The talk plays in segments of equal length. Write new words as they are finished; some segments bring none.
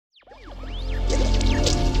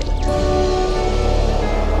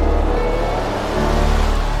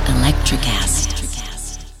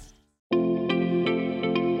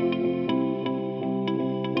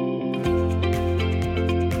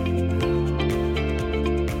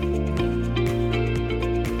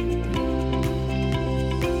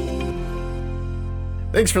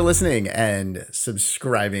Thanks for listening and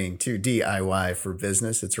subscribing to DIY for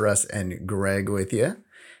Business. It's Russ and Greg with you.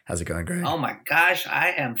 How's it going, Greg? Oh my gosh,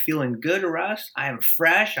 I am feeling good, Russ. I am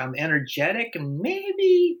fresh, I'm energetic, and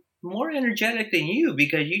maybe more energetic than you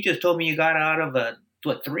because you just told me you got out of a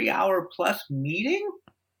 3 hour plus meeting?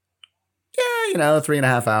 Yeah,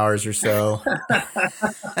 3.5 hours or so.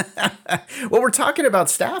 Well, we're talking about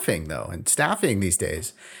staffing though, and staffing these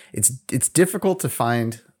days, it's difficult to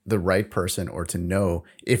find the right person or to know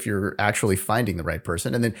if you're actually finding the right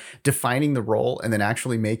person and then defining the role and then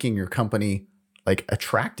actually making your company like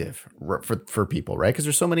attractive for people, right? Because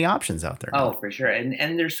there's so many options out there Oh, now. for sure.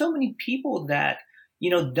 And there's so many people that,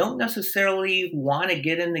 don't necessarily want to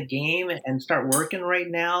get in the game and start working right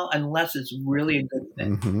now unless it's really a good fit.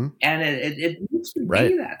 Mm-hmm. And it needs to be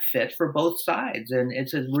Right. that fit for both sides. And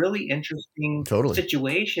it's a really interesting Totally.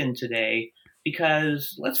 situation today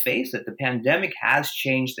because let's face it, the pandemic has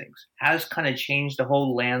changed things, has kind of changed the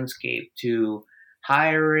whole landscape to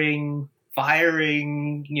hiring,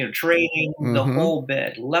 firing, training, the Mm-hmm. whole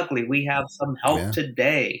bit. Luckily, we have some help Yeah.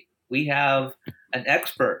 today. We have an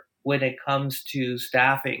expert when it comes to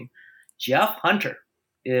staffing. Jeff Hunter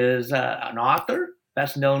is an author,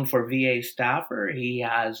 best known for VA Staffer. He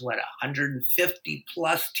has 150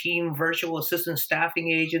 plus team virtual assistant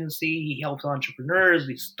staffing agency. He helps entrepreneurs,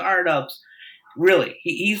 these startups. Really,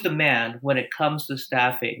 he's the man when it comes to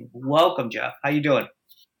staffing. Welcome, Jeff. How you doing?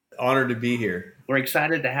 Honored to be here. We're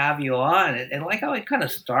excited to have you on. And like how I kind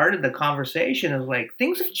of started the conversation is like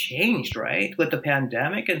things have changed, right? With the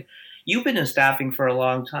pandemic. And you've been in staffing for a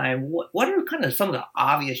long time. What are kind of some of the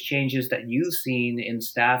obvious changes that you've seen in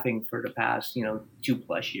staffing for the past,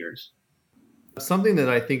 2+ years? Something that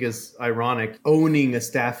I think is ironic, owning a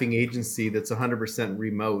staffing agency that's 100%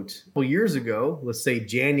 remote. Well, years ago, let's say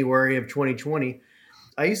January of 2020,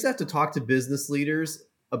 I used to have to talk to business leaders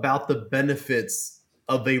about the benefits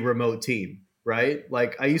of a remote team, right?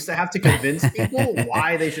 Like I used to have to convince people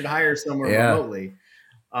why they should hire someone remotely.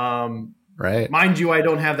 Right. Mind you, I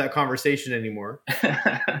don't have that conversation anymore.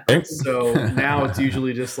 So now it's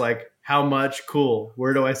usually just like, how much? Cool.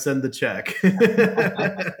 Where do I send the check?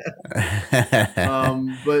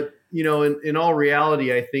 But in all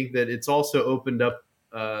reality, I think that it's also opened up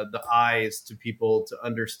the eyes to people to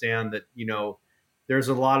understand that there's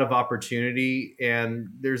a lot of opportunity and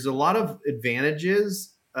there's a lot of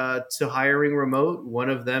advantages to hiring remote. One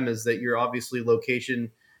of them is that you're obviously location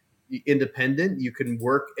independent. You can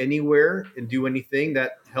work anywhere and do anything.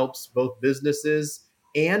 That helps both businesses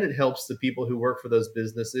and it helps the people who work for those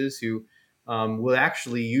businesses who will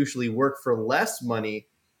actually usually work for less money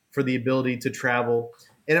for the ability to travel.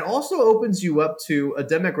 And it also opens you up to a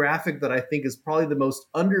demographic that I think is probably the most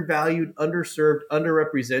undervalued, underserved,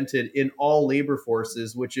 underrepresented in all labor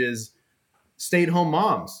forces, which is stay-at-home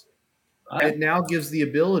moms. It now gives the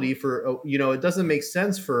ability for, it doesn't make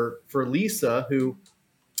sense for Lisa, who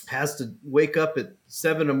has to wake up at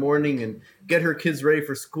 7 in the morning and get her kids ready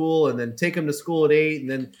for school and then take them to school at 8 and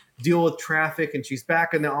then deal with traffic. And she's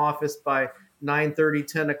back in the office by 9:30,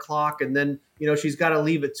 10 o'clock. And then, she's got to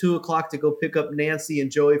leave at 2 o'clock to go pick up Nancy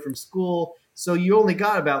and Joey from school. So you only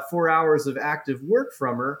got about 4 hours of active work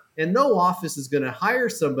from her. And no office is going to hire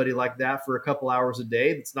somebody like that for a couple hours a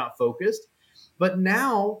day that's not focused. But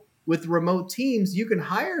now with remote teams, you can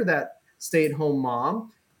hire that stay-at-home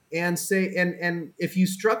mom and say, and if you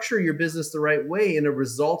structure your business the right way in a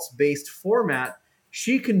results-based format,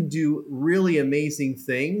 she can do really amazing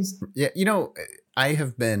things. Yeah, I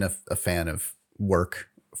have been a fan of work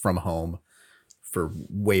from home for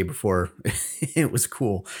way before it was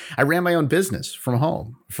cool. I ran my own business from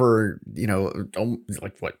home for,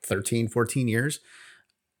 13, 14 years.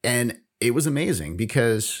 And it was amazing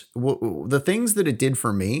because the things that it did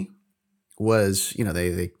for me was,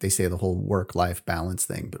 they say the whole work-life balance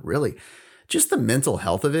thing, but really just the mental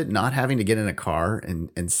health of it, not having to get in a car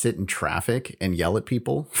and sit in traffic and yell at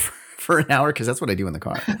people for an hour, because that's what I do in the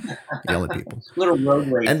car, yell at people. Little road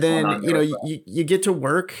rage. And then, you get to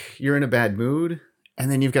work, you're in a bad mood,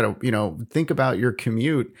 and then you've got to, think about your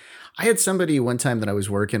commute. I had somebody one time that I was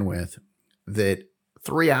working with that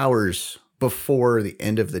 3 hours before the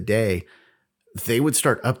end of the day, they would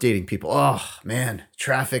start updating people. Oh man,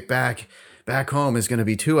 traffic back home is going to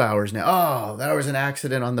be 2 hours now. Oh, there was an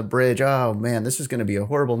accident on the bridge. Oh man, this is going to be a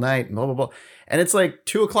horrible night. And blah, blah, blah. And it's like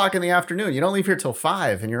 2 o'clock in the afternoon. You don't leave here till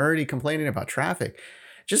 5 and you're already complaining about traffic.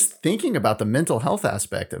 Just thinking about the mental health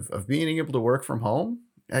aspect of being able to work from home.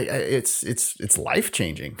 It's life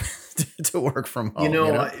changing to work from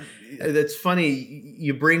home. That's funny.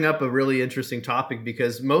 You bring up a really interesting topic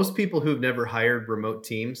because most people who've never hired remote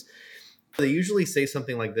teams, they usually say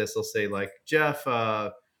something like this. They'll say like, Jeff,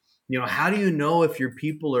 How do you know if your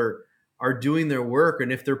people are doing their work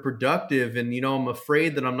and if they're productive? And, I'm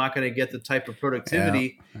afraid that I'm not going to get the type of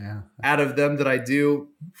productivity out of them that I do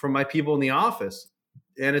from my people in the office.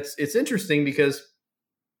 And it's interesting because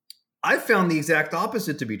I found the exact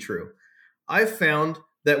opposite to be true. I've found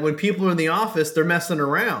that when people are in the office, they're messing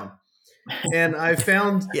around. And I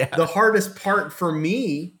found the hardest part for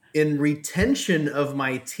me in retention of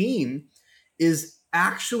my team is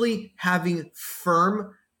actually having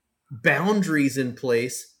firm boundaries in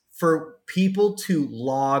place for people to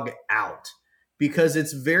log out, because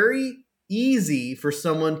it's very easy for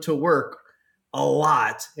someone to work a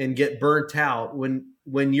lot and get burnt out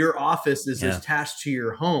when your office is attached to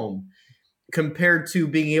your home, compared to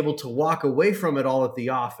being able to walk away from it all at the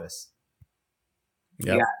office.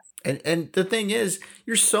 Yep. Yeah. And the thing is,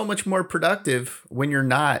 you're so much more productive when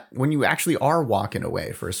you actually are walking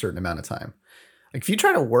away for a certain amount of time. Like if you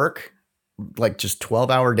try to work like just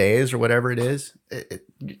 12-hour days or whatever it is,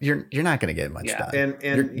 you're not going to get much done.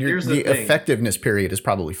 And here's the thing. Effectiveness period is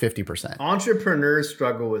probably 50%. Entrepreneurs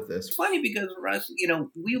struggle with this. It's funny because, Russ,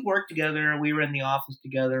 we worked together. We were in the office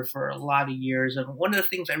together for a lot of years. And one of the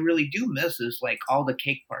things I really do miss is like all the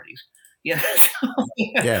cake parties. Yeah.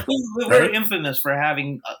 We're infamous for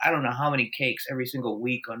having, I don't know how many cakes every single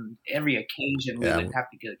week on every occasion. We would have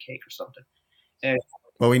to get a cake or something.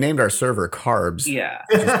 Well, we named our server Carbs. Yeah.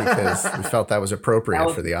 Just because we felt that was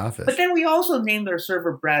appropriate for the office. But then we also named our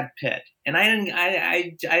server Brad Pitt. And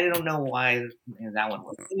I don't know why that one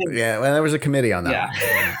was. Yeah, well, there was a committee on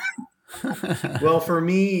that one. Well, for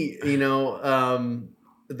me,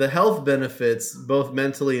 the health benefits, both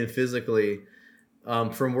mentally and physically,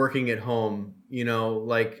 from working at home,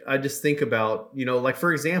 like I just think about, like,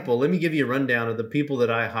 for example, let me give you a rundown of the people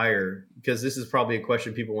that I hire, because this is probably a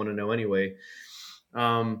question people want to know anyway.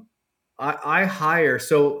 I hire,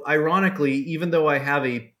 so ironically, even though I have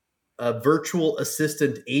a virtual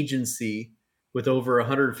assistant agency with over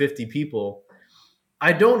 150 people,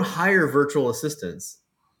 I don't hire virtual assistants.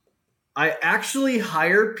 I actually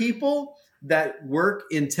hire people that work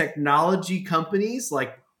in technology companies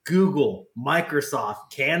like Google,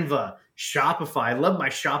 Microsoft, Canva, Shopify. I love my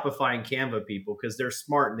Shopify and Canva people because they're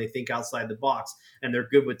smart and they think outside the box and they're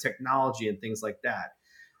good with technology and things like that.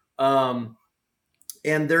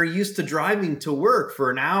 And they're used to driving to work for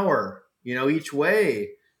an hour, each way.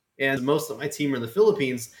 And most of my team are in the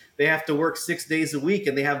Philippines. They have to work 6 days a week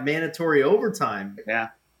and they have mandatory overtime. Yeah.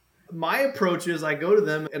 My approach is I go to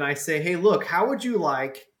them and I say, hey, look, how would you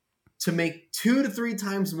like to make 2 to 3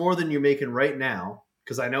 times more than you're making right now?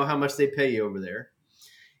 Because I know how much they pay you over there.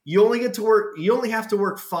 You only have to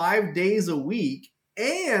work 5 days a week,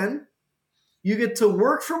 and you get to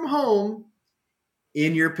work from home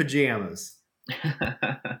in your pajamas.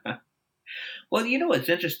 Well, what's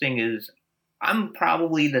interesting is I'm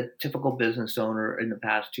probably the typical business owner in the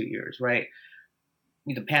past 2 years, right?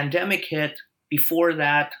 The pandemic hit. Before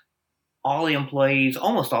that,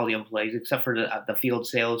 almost all the employees, except for the field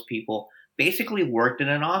salespeople, basically worked in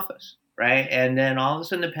an office. Right. And then all of a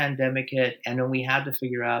sudden the pandemic hit, and then we had to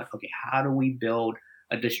figure out, okay, how do we build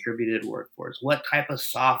a distributed workforce? What type of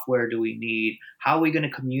software do we need? How are we going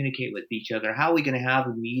to communicate with each other? How are we going to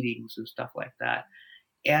have meetings and stuff like that?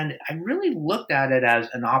 And I really looked at it as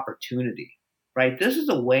an opportunity, right? This is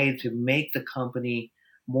a way to make the company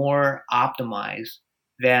more optimized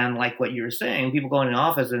than like what you were saying, people go in the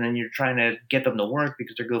office and then you're trying to get them to work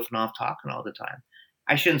because they're goofing off talking all the time.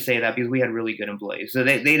 I shouldn't say that because we had really good employees. So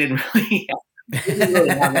they didn't really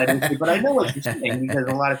have that issue. But I know what you're saying because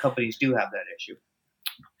a lot of companies do have that issue.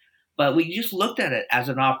 But we just looked at it as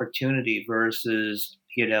an opportunity versus,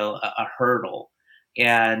 a hurdle.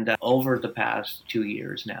 And over the past 2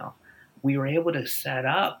 years now, we were able to set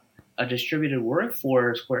up a distributed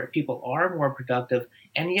workforce where people are more productive.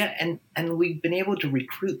 And we've been able to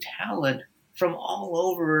recruit talent from all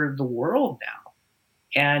over the world now.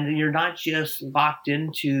 And you're not just locked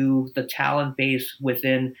into the talent base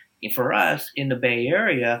within, for us, in the Bay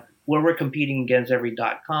Area, where we're competing against every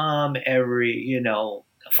 .com, every,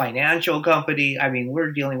 financial company. I mean,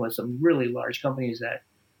 we're dealing with some really large companies that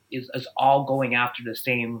is all going after the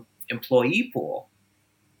same employee pool,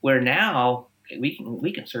 where now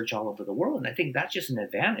we can search all over the world. And I think that's just an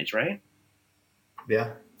advantage, right? Yeah.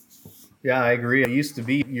 Yeah, I agree. It used to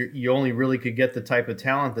be you only really could get the type of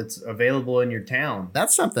talent that's available in your town.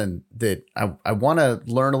 That's something that I want to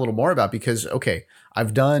learn a little more about because, okay,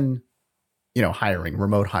 I've done, hiring,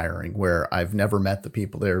 remote hiring, where I've never met the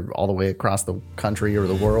people there all the way across the country or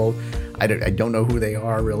the world. I don't know who they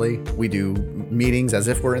are really. We do meetings as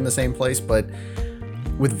if we're in the same place, but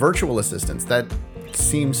with virtual assistants, that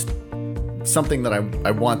seems something that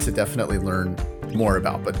I want to definitely learn more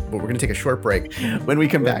about, but we're going to take a short break. When we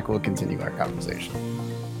come back, we'll continue our conversation.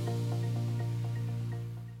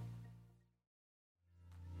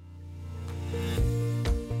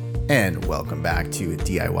 And welcome back to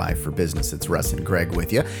DIY for Business. It's Russ and Greg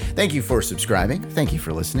with you. Thank you for subscribing. Thank you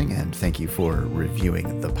for listening. And thank you for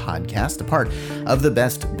reviewing the podcast, a part of the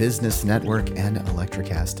Best Business Network and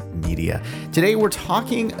Electrocast Media. Today, we're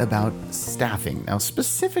talking about staffing. Now,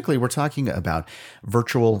 specifically, we're talking about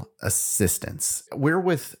virtual assistants. We're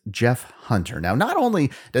with Jeff Hunter. Now, not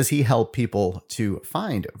only does he help people to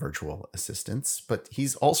find virtual assistants, but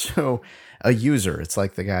he's also a user. It's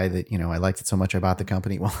like the guy that, I liked it so much I bought the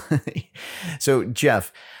company. Well, so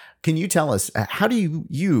Jeff, can you tell us, how do you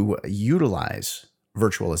utilize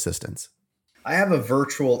virtual assistants? I have a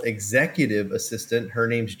virtual executive assistant. Her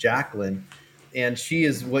name's Jacqueline, and she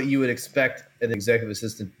is what you would expect an executive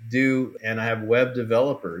assistant to do. And I have web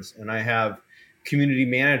developers, and I have community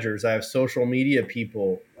managers. I have social media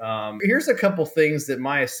people. Here's a couple things that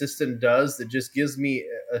my assistant does that just gives me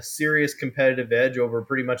a serious competitive edge over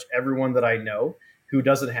pretty much everyone that I know who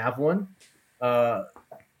doesn't have one.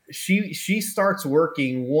 She starts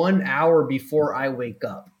working 1 hour before I wake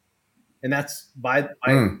up, and that's planned,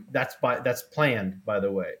 by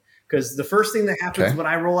the way. Because the first thing that happens when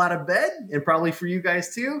I roll out of bed, and probably for you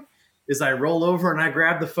guys too, is I roll over and I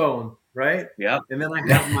grab the phone. Right. Yeah. And then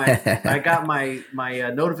I got my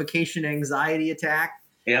notification anxiety attack.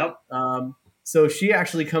 Yep. So she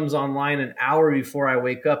actually comes online an hour before I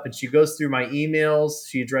wake up, and she goes through my emails.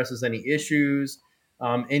 She addresses any issues,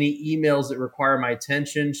 any emails that require my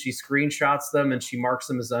attention. She screenshots them and she marks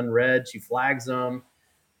them as unread. She flags them.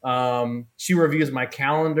 She reviews my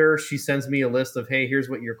calendar. She sends me a list of, hey, here's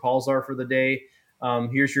what your calls are for the day.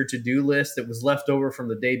 Here's your to-do list that was left over from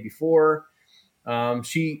the day before.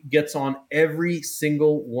 She gets on every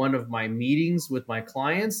single one of my meetings with my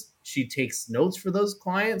clients. She takes notes for those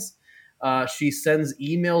clients. She sends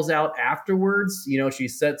emails out afterwards. She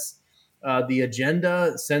sets the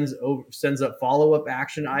agenda, sends up follow-up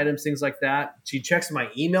action items, things like that. She checks my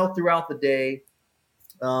email throughout the day.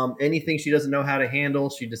 Anything she doesn't know how to handle,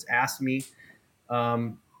 she just asks me.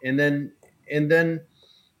 And then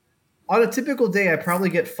on a typical day, I probably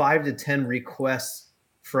get 5 to 10 requests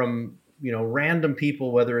from random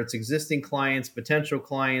people, whether it's existing clients, potential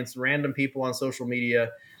clients, random people on social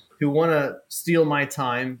media who want to steal my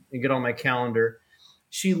time and get on my calendar.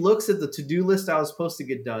 She looks at the to-do list I was supposed to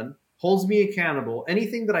get done, holds me accountable.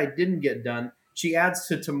 Anything that I didn't get done, she adds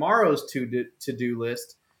to tomorrow's to-do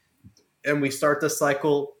list. And we start the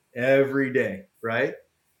cycle every day, right?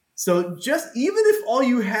 So just even if all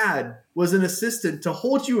you had was an assistant to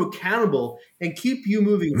hold you accountable and keep you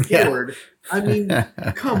moving forward, I mean,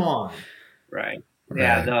 come on. Right.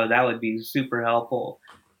 Yeah, no, that would be super helpful.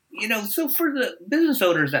 So for the business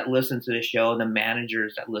owners that listen to this show, the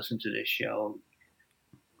managers that listen to this show,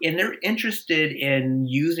 and they're interested in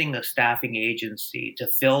using a staffing agency to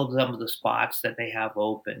fill some of the spots that they have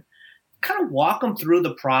open, kind of walk them through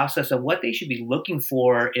the process of what they should be looking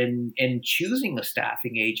for in choosing a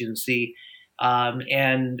staffing agency,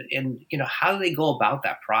 and how do they go about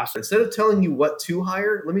that process? Instead of telling you what to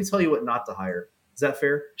hire, let me tell you what not to hire. Is that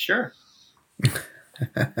fair? Sure.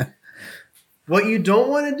 What you don't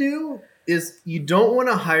want to do is you don't want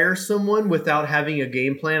to hire someone without having a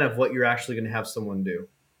game plan of what you're actually going to have someone do.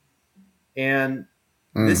 And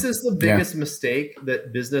this is the biggest mistake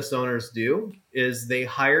that business owners do, is they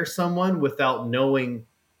hire someone without knowing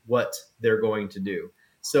what they're going to do.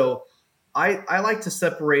 So I like to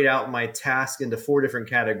separate out my task into 4 different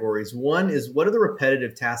categories. One is, what are the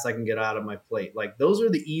repetitive tasks I can get out of my plate? Like, those are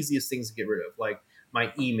the easiest things to get rid of, like my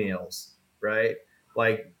emails, right?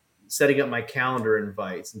 Like setting up my calendar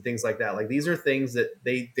invites and things like that. Like, these are things that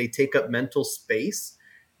they take up mental space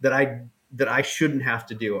that I shouldn't have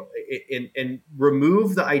to do, and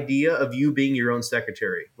remove the idea of you being your own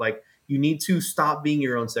secretary. Like, you need to stop being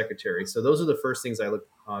your own secretary. So those are the first things I look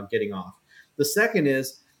getting off. The second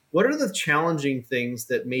is, what are the challenging things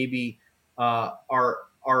that maybe are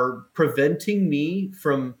preventing me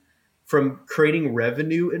from creating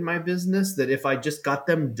revenue in my business, that if I just got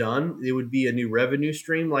them done, it would be a new revenue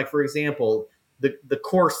stream? Like, for example, the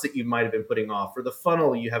course that you might have been putting off, or the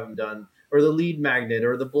funnel you haven't done, or the lead magnet,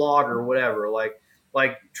 or the blog, or whatever. Like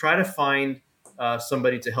try to find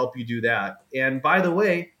somebody to help you do that. And by the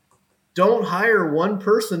way, don't hire one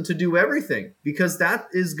person to do everything, because that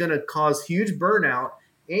is going to cause huge burnout,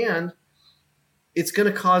 and it's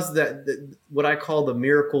going to cause that what I call the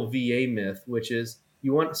miracle VA myth, which is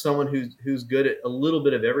you want someone who's good at a little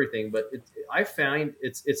bit of everything. But I find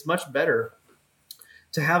it's much better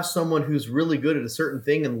to have someone who's really good at a certain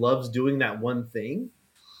thing and loves doing that one thing,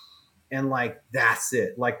 And like, that's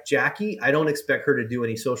it. Like Jackie, I don't expect her to do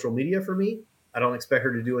any social media for me. I don't expect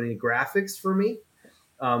her to do any graphics for me.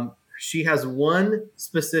 She has one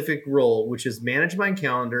specific role, which is manage my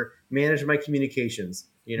calendar, manage my communications,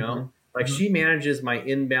 like she manages my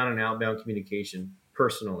inbound and outbound communication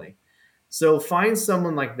personally. So find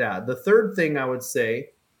someone like that. The third thing I would say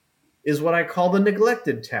is what I call the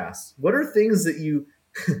neglected tasks. What are things that you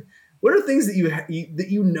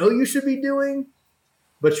you should be doing,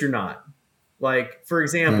 but you're not? Like, for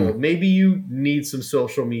example, maybe you need some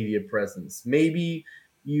social media presence. Maybe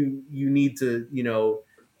you need to,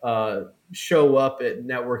 show up at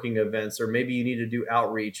networking events, or maybe you need to do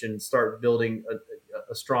outreach and start building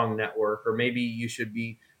a strong network, or maybe you should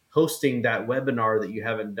be hosting that webinar that you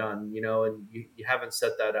haven't done, and you haven't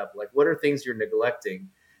set that up. Like, what are things you're neglecting?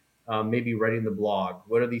 Maybe writing the blog.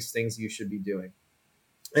 What are these things you should be doing?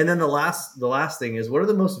 And then the last thing is, what are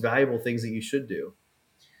the most valuable things that you should do?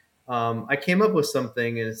 I came up with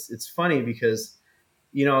something, and it's funny because,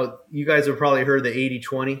 you guys have probably heard the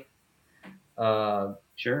 80-20.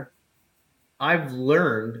 Sure. I've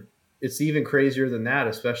learned it's even crazier than that,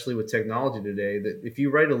 especially with technology today, that if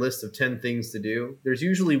you write a list of 10 things to do, there's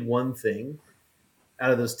usually one thing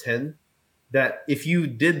out of those 10 that if you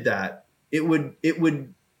did that, it would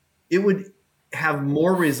have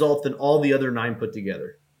more result than all the other 9 put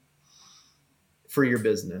together for your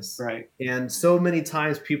business. Right. And so many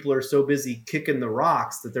times people are so busy kicking the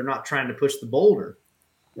rocks that they're not trying to push the boulder.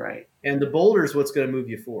 Right. And the boulder is what's going to move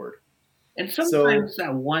you forward. And sometimes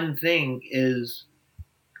that one thing is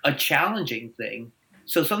a challenging thing.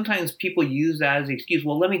 So sometimes people use that as an excuse.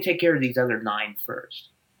 Well, let me take care of these other 9 first.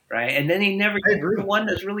 Right. And then they never get to the one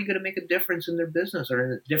that's really going to make a difference in their business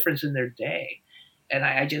or a difference in their day. And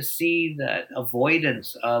I just see that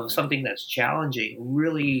avoidance of something that's challenging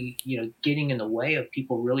really, getting in the way of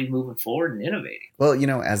people really moving forward and innovating.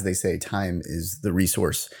 Well, as they say, time is the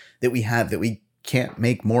resource that we have that we can't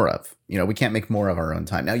make more of. We can't make more of our own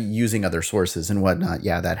time. Now, using other sources and whatnot,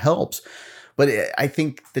 yeah, that helps. But I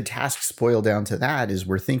think the tasks boil down to that is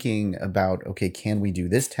we're thinking about, okay, can we do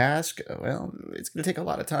this task? Well, it's going to take a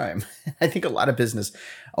lot of time. I think a lot of business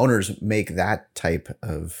owners make that type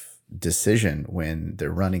of decision when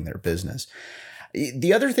they're running their business.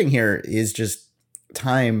 The other thing here is just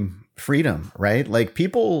time freedom, right? Like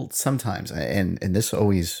people sometimes, and this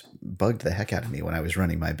always bugged the heck out of me when I was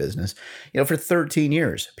running my business, for 13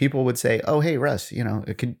 years, people would say, oh, hey, Russ,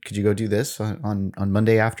 could you go do this on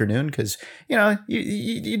Monday afternoon? Cause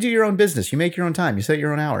you do your own business. You make your own time. You set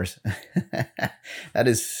your own hours. That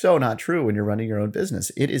is so not true when you're running your own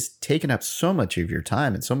business. It is taking up so much of your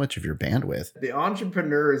time and so much of your bandwidth. The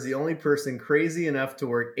entrepreneur is the only person crazy enough to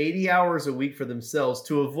work 80 hours a week for themselves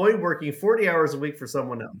to avoid working 40 hours a week for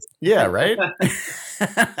someone else. Yeah, right?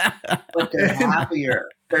 But they're happier.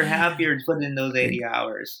 They're happier to put in those 80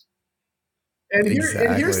 hours. And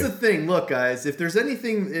here's the thing. Look, guys, if there's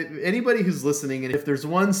anybody who's listening, and if there's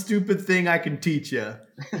one stupid thing I can teach you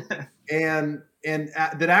and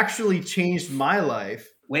that actually changed my life.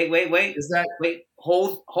 Wait.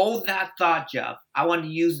 Hold that thought, Jeff. I want to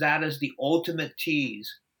use that as the ultimate tease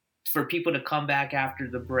for people to come back after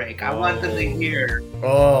the break. I want them to hear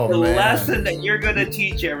the lesson that you're going to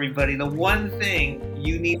teach everybody. The one thing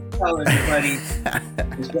you need to tell everybody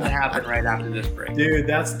is going to happen right after this break. Dude,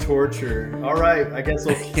 that's torture. All right, I guess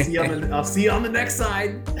I'll see you on the next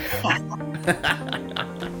side.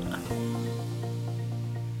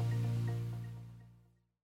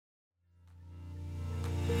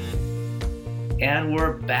 And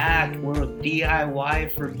we're back. We're with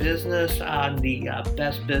DIY for Business on the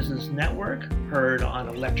Best Business Network, heard on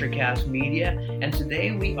Electricast Media. And today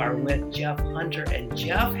we are with Jeff Hunter. And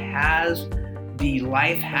Jeff has the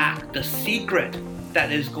life hack, the secret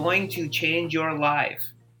that is going to change your life.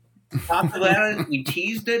 Talked about it. We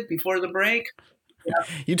teased it before the break. Yeah.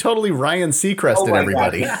 You totally Ryan Seacrested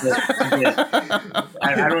everybody. I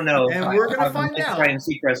don't know. And we're going to find out. Ryan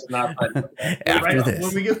Seacrest or not, but after this.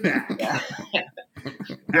 When we get back.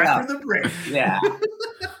 After the break. Yeah.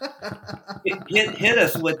 Hit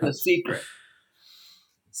us with the secret.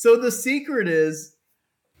 So the secret is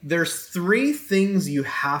there's 3 things you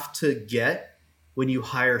have to get when you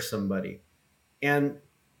hire somebody. And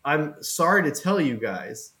I'm sorry to tell you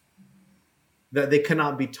guys that they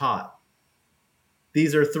cannot be taught.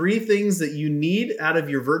 These are 3 things that you need out of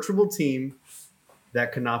your virtual team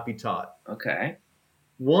that cannot be taught. Okay.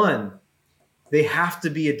 1, they have to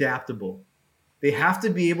be adaptable. They have to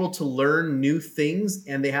be able to learn new things,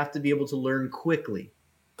 and they have to be able to learn quickly.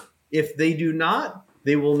 If they do not,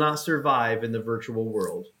 they will not survive in the virtual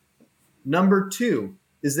world. Number 2,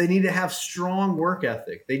 is they need to have strong work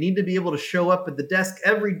ethic. They need to be able to show up at the desk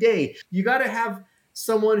every day. You got to have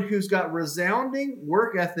someone who's got resounding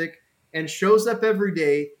work ethic and shows up every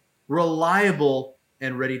day, reliable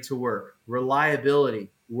and ready to work.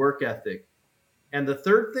 Reliability, work ethic. And the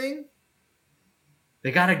third thing,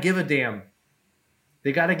 they got to give a damn.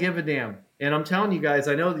 They got to give a damn. And I'm telling you guys,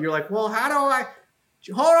 I know that you're like, well, how do I?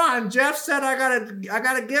 Hold on, Jeff said I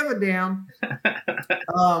gotta give a damn.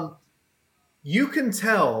 You can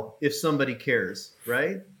tell if somebody cares,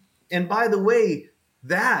 right? And by the way,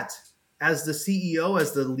 that as the CEO,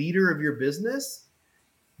 as the leader of your business,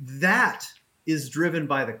 that is driven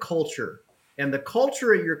by the culture. And the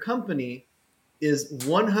culture at your company is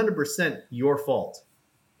 100% your fault,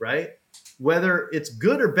 right? Whether it's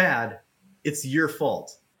good or bad, it's your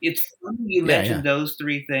fault. It's funny you mentioned those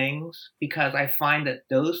three things, because I find that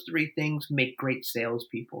those three things make great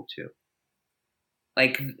salespeople too.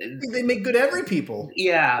 Like, they make good every people.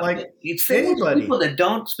 Yeah. Like it's anybody. People that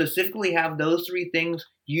don't specifically have those three things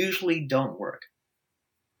usually don't work.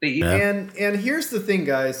 And here's the thing,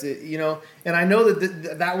 guys, and I know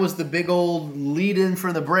that was the big old lead in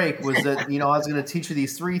for the break, was that, I was going to teach you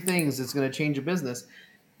these three things that's going to change a business.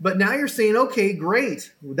 But now you're saying, okay,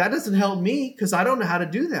 great. That doesn't help me because I don't know how to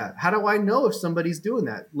do that. How do I know if somebody's doing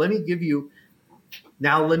that? I've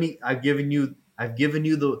given you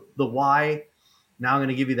the why. Now I'm going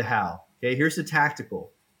to give you the how. Okay, here's the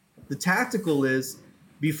tactical. The tactical is,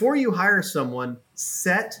 before you hire someone,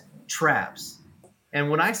 set traps. And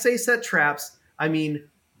when I say set traps, I mean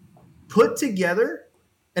put together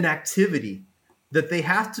an activity that they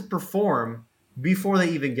have to perform before they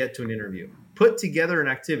even get to an interview. Put together an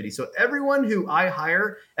activity. So everyone who I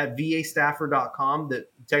hire at vastaffer.com,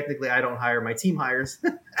 that technically I don't hire, my team hires,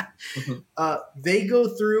 they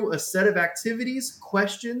go through a set of activities,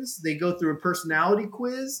 questions, they go through a personality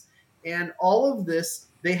quiz, and all of this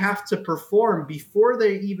they have to perform before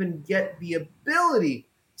they even get the ability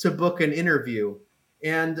to book an interview.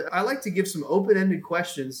 And I like to give some open-ended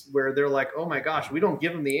questions where they're like, oh my gosh, we don't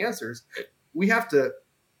give them the answers. They have to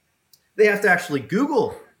actually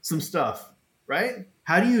Google some stuff. Right?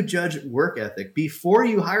 How do you judge work ethic before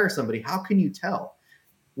you hire somebody? How can you tell?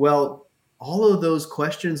 Well, all of those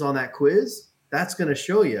questions on that quiz, that's going to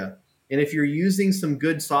show you. And if you're using some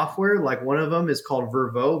good software, like one of them is called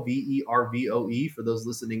Vervoe, Vervoe, for those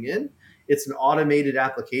listening in, it's an automated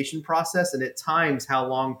application process, and it times how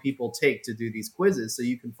long people take to do these quizzes, so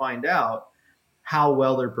you can find out how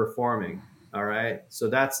well they're performing. All right? So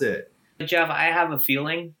that's it. Jeff, I have a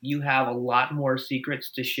feeling you have a lot more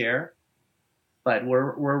secrets to share. But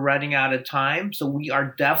we're running out of time, so we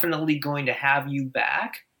are definitely going to have you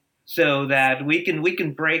back so that we can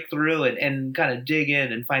break through it and kind of dig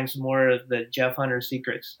in and find some more of the Jeff Hunter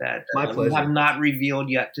secrets that we have not revealed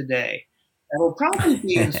yet today. And will probably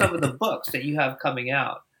be in some of the books that you have coming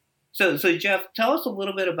out. So Jeff, tell us a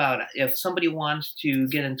little bit about if somebody wants to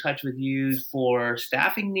get in touch with you for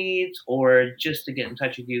staffing needs, or just to get in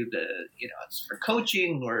touch with you, it's for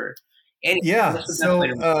coaching or anything. Yeah.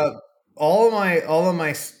 So. All of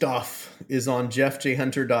my stuff is on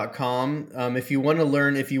jeffjhunter.com. If you want to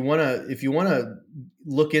learn, if you want to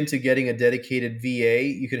look into getting a dedicated VA,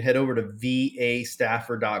 you can head over to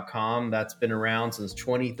vastaffer.com. That's been around since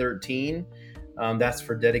 2013. That's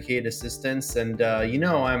for dedicated assistance. And,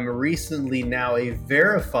 I'm recently now a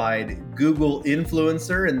verified Google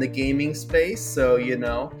influencer in the gaming space. So,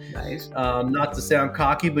 nice. Not to sound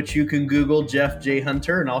cocky, but you can Google Jeff J.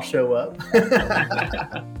 Hunter and I'll show up.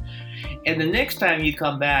 And the next time you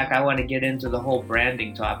come back, I want to get into the whole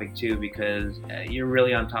branding topic too, because you're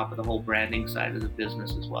really on top of the whole branding side of the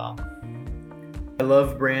business as well. I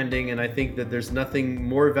love branding, and I think that there's nothing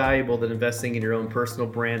more valuable than investing in your own personal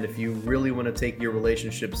brand if you really want to take your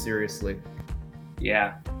relationship seriously.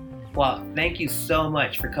 Yeah. Well, thank you so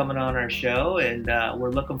much for coming on our show, and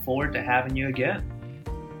we're looking forward to having you again.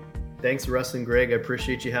 Thanks, Russ and Greg. I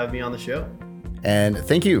appreciate you having me on the show. And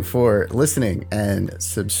thank you for listening and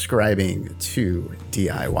subscribing to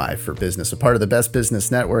DIY for Business, a part of the Best Business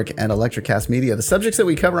Network and Electrocast Media. The subjects that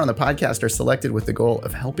we cover on the podcast are selected with the goal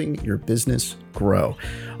of helping your business grow.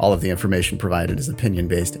 All of the information provided is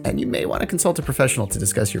opinion-based, and you may want to consult a professional to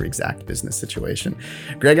discuss your exact business situation.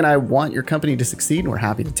 Greg and I want your company to succeed, and we're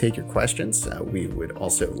happy to take your questions. We would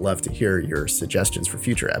also love to hear your suggestions for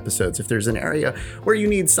future episodes. If there's an area where you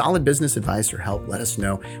need solid business advice or help, let us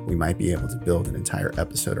know. We might be able to build an entire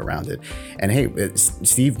episode around it. And hey,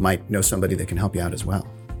 Steve might know somebody that can help you out as well.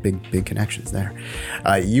 Big connections there.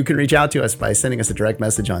 You can reach out to us by sending us a direct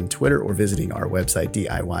message on Twitter or visiting our website,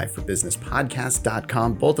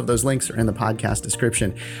 DIYforbusinesspodcast.com. Both of those links are in the podcast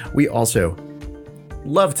description. We also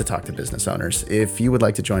love to talk to business owners. If you would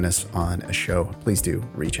like to join us on a show, please do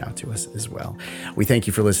reach out to us as well. We thank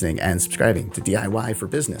you for listening and subscribing to DIY for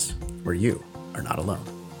Business, where you are not alone.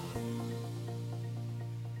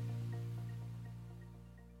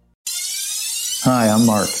 Hi, I'm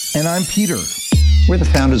Mark. And I'm Peter. We're the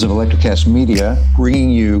founders of Electrocast Media, bringing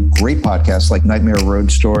you great podcasts like Nightmare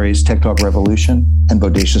Road Stories, Tech Talk Revolution, and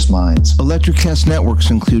Bodacious Minds. Electrocast networks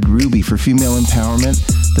include Ruby for female empowerment,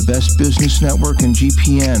 the Best Business Network, and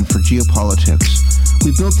GPN for geopolitics.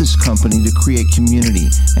 We built this company to create community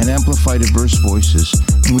and amplify diverse voices,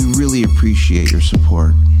 and we really appreciate your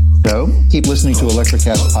support. So, keep listening to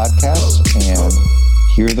Electrocast podcasts and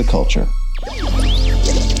hear the culture.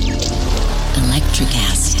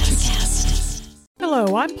 Electrocast.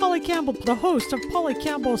 Hello, I'm Polly Campbell, the host of Polly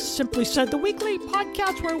Campbell Simply Said, the weekly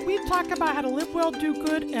podcast where we talk about how to live well, do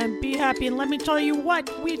good, and be happy. And let me tell you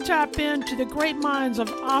what, we tap into the great minds of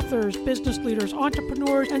authors, business leaders,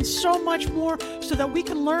 entrepreneurs, and so much more so that we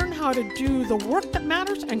can learn how to do the work that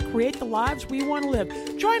matters and create the lives we want to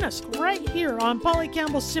live. Join us right here on Polly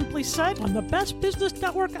Campbell Simply Said on the Best Business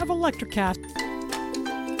Network of Electrocast.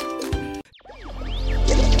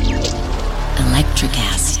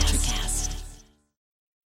 Electrocast.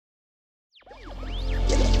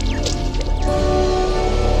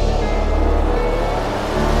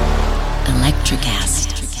 Electrocast.